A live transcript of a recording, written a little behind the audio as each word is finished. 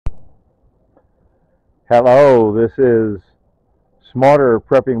Hello, this is Smarter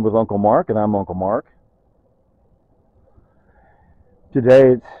Prepping with Uncle Mark, and I'm Uncle Mark.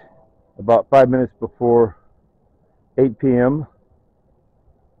 Today it's about 5 minutes before 8 p.m.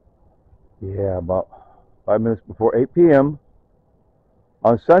 Yeah, about 5 minutes before 8 p.m.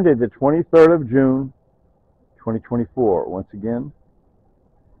 on Sunday, the 23rd of June, 2024. Once again,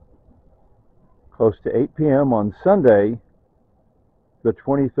 close to 8 p.m. on Sunday, the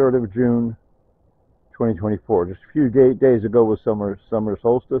 23rd of June, 2024. Just a few days ago was summer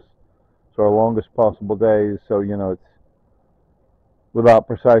solstice, so our longest possible days. So it's without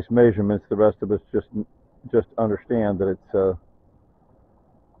precise measurements. The rest of us just understand that it's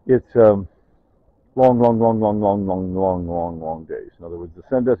long days. In other words, the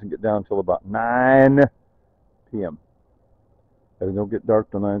sun doesn't get down until about 9 p.m. and it don't get dark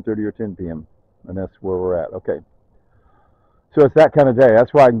till 9:30 or 10 p.m. and that's where we're at. Okay. So it's that kind of day.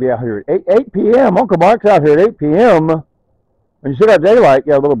 That's why I can be out here at 8 p.m. Uncle Mark's out here at 8 p.m. And you still got daylight,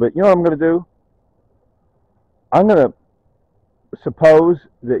 yeah, a little bit. You know what I'm going to do? I'm going to suppose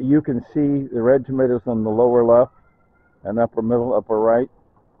that you can see the red tomatoes on the lower left and upper middle, upper right.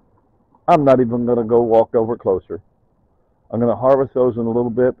 I'm not even going to go walk over closer. I'm going to harvest those in a little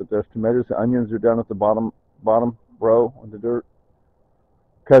bit, but there's tomatoes. The onions are down at the bottom row in the dirt.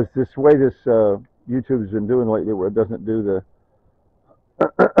 Because this way this YouTube's been doing lately, where it doesn't do the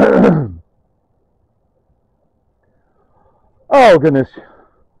oh goodness,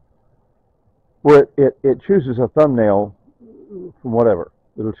 where it chooses a thumbnail from whatever.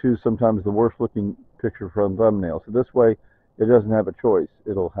 It'll choose sometimes the worst looking picture from thumbnail. So this way it doesn't have a choice.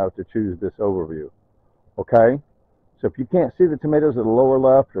 It'll have to choose this overview. Okay? So if you can't see the tomatoes at the lower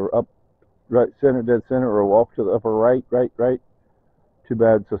left or up right center, dead center, or off to the upper right, too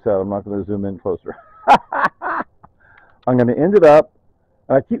bad, so sad. I'm not going to zoom in closer. I'm going to end it up.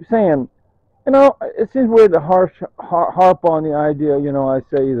 I keep saying, it seems weird to harp on the idea, I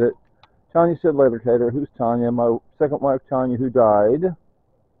say that Tanya said later, Tater. Who's Tanya? My second wife, Tanya, who died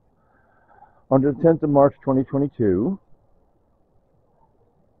on the 10th of March, 2022.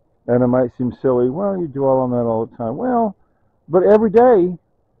 And it might seem silly. Well, you dwell on that all the time. Well, but every day,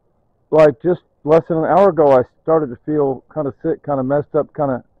 like just less than an hour ago, I started to feel kind of sick, kind of messed up,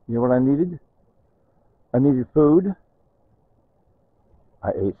 kind of, you know what I needed? I needed food.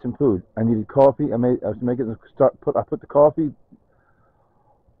 I ate some food. I needed coffee. I put the coffee,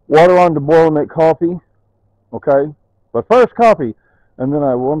 water on to boil and make coffee. Okay? But first coffee. And then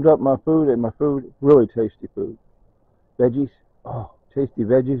I warmed up my food, ate my food. Really tasty food. Veggies. Oh, tasty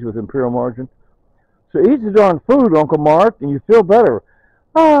veggies with imperial margarine. So eat the darn food, Uncle Mark, and you feel better.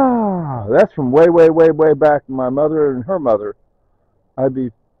 Ah, that's from way back. My mother and her mother. I'd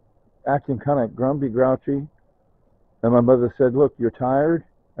be acting kind of grumpy, grouchy. And my mother said, look, you're tired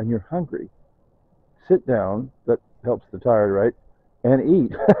and you're hungry. Sit down. That helps the tired, right? And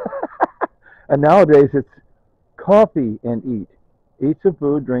eat. And nowadays it's coffee and eat. Eat some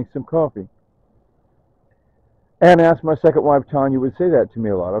food, drink some coffee. And ask my second wife, Tanya, would say that to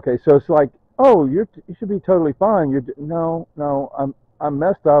me a lot. Okay, so it's like, oh, you should be totally fine. No, I'm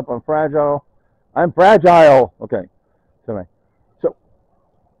messed up. I'm fragile. Okay, so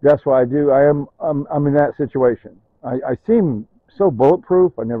that's what I do. I'm in that situation. I seem so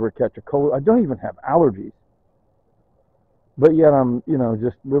bulletproof. I never catch a cold. I don't even have allergies. But yet I'm,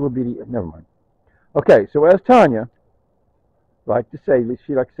 just little bitty. Never mind. Okay, so as Tanya like to say,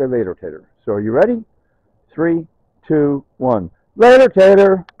 she likes to say later, Tater. So are you ready? 3, 2, 1. Later,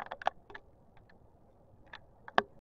 Tater.